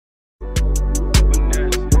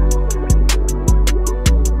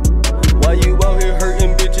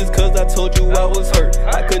told you I was hurt.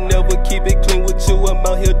 I could never keep it clean with you, I'm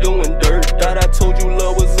out here doing dirt. Thought I told you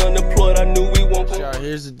love was unemployed, I knew we won't. Y'all,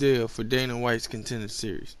 here's the deal for Dana White's Contender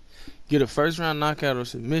Series. Get a first round knockout or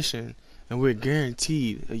submission, and we're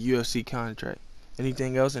guaranteed a UFC contract.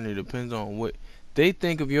 Anything else, and it depends on what they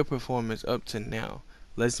think of your performance up to now.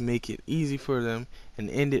 Let's make it easy for them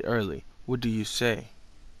and end it early. What do you say?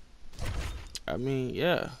 I mean,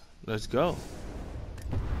 yeah, let's go.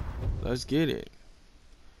 Let's get it.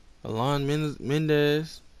 Alon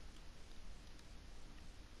Mendez.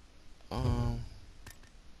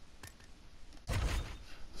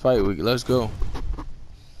 Fight week, let's go.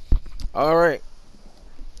 Alright.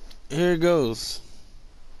 Here it goes.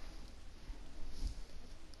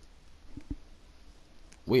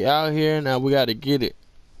 We out here now, we gotta get it.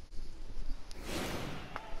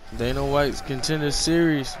 Dana White's Contender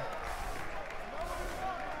Series.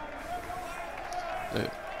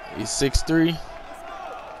 He's 6'3".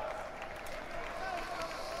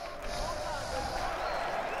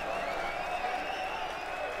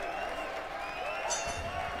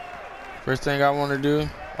 First thing I want to do,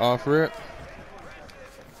 off rip.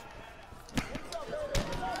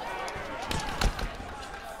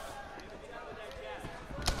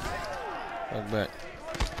 Look back.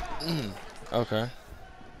 Okay.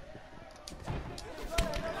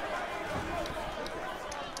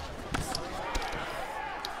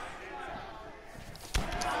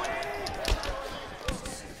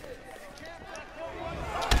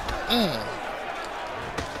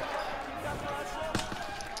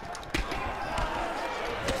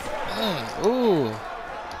 Ooh.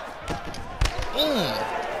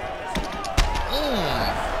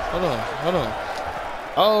 Hold on.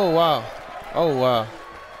 Oh wow. Oh wow.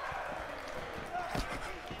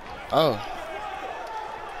 Oh.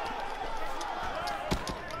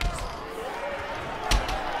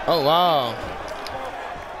 Oh wow.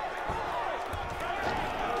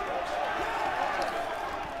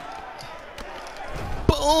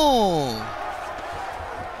 Boom.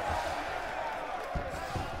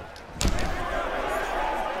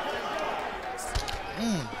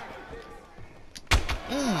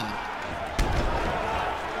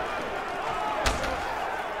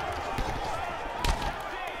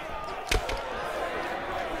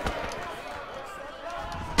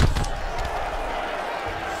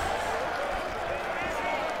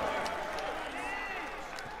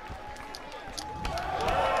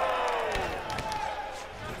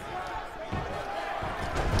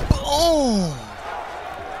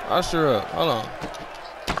 Usher up. Hold on.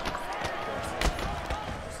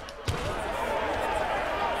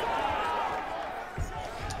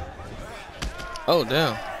 Oh,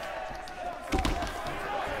 damn.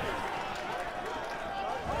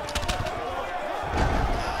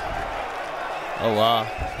 Oh, wow.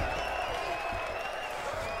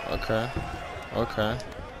 Okay. Okay.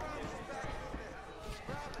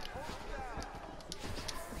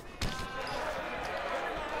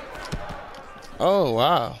 Oh,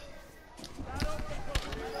 wow.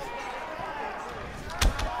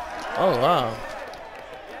 Oh, wow.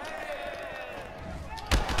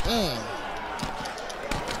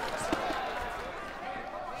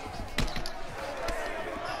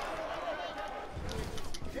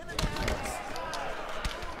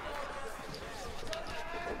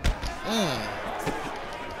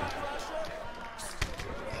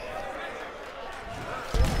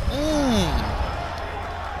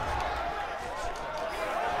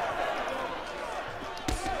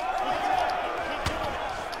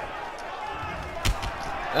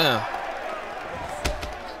 Damn.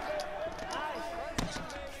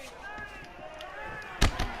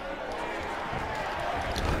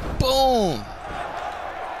 Boom.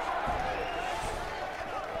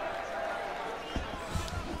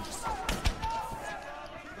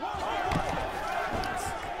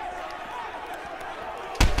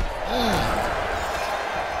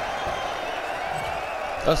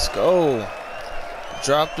 Let's go.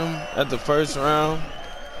 Dropped him at the first round.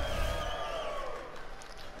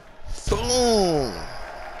 Boom.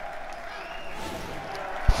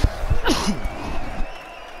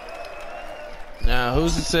 Now,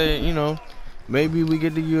 who's to say, you know, maybe we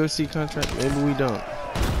get the UFC contract, maybe we don't.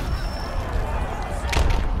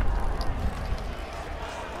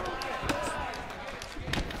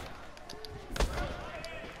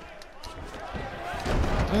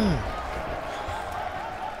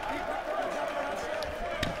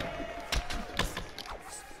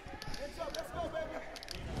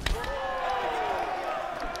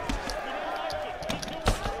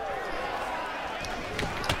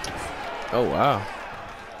 Oh, wow.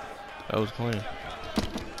 That was clean.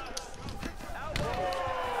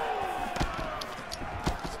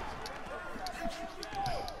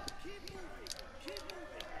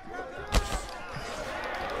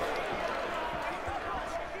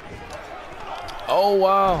 Oh,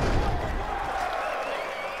 wow.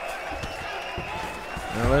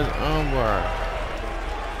 Now let's unbar.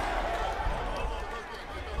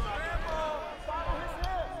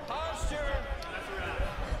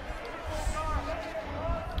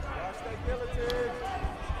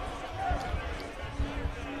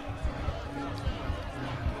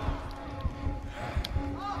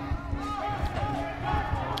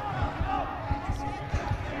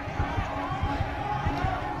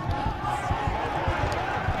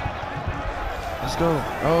 Let's go.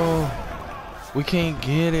 Oh, we can't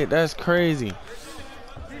get it. That's crazy.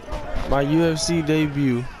 My UFC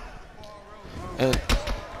debut. And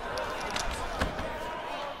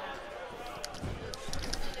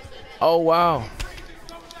oh, wow.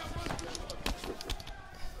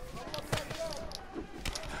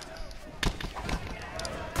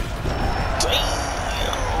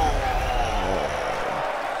 Damn.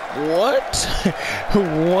 What?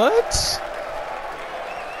 What?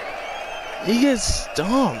 He gets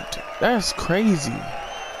stomped. That's crazy.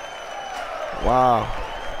 Wow.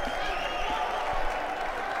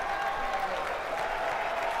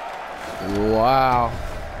 Wow.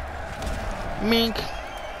 Mink.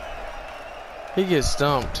 He gets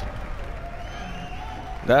stumped.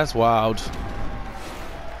 That's wild.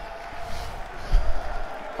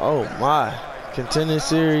 Oh my. Contender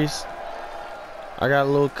series. I got a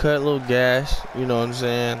little cut, little gash. You know what I'm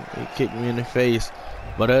saying? He kicked me in the face.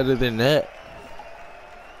 But other than that,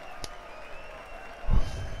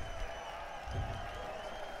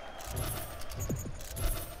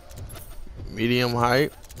 medium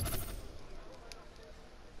height.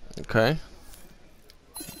 Okay.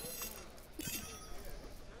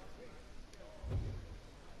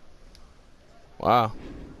 Wow.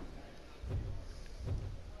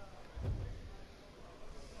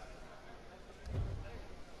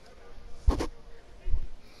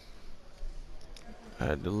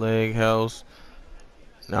 Had the leg house,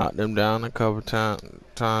 knocked them down a couple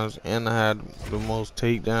times, and I had the most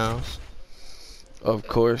takedowns. Of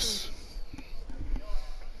course,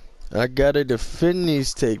 I gotta defend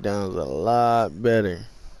these takedowns a lot better.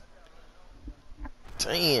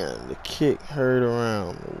 Damn, the kick heard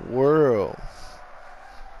around the world.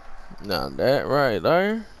 Now that right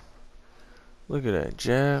there, look at that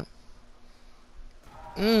jab.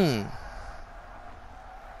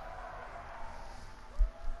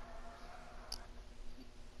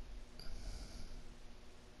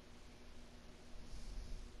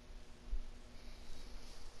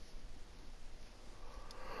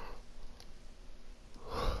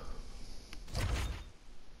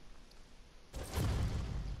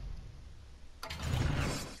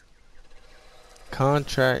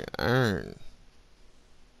 Contract earned.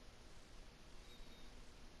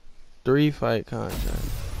 3-fight contract.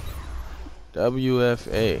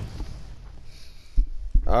 WFA.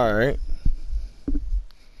 Alright.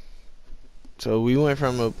 So we went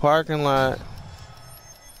from a parking lot.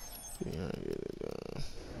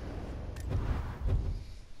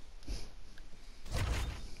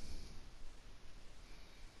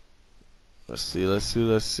 Let's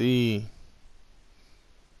see.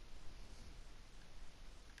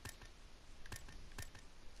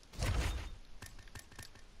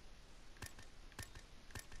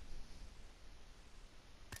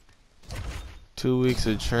 2 weeks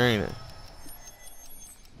of training.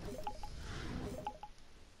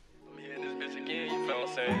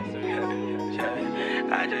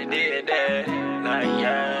 I just did that, like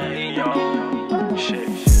yeah, yo, shit.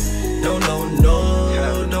 Don't go,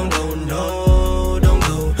 don't go,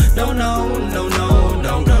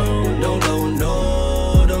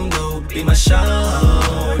 don't go, be my shot.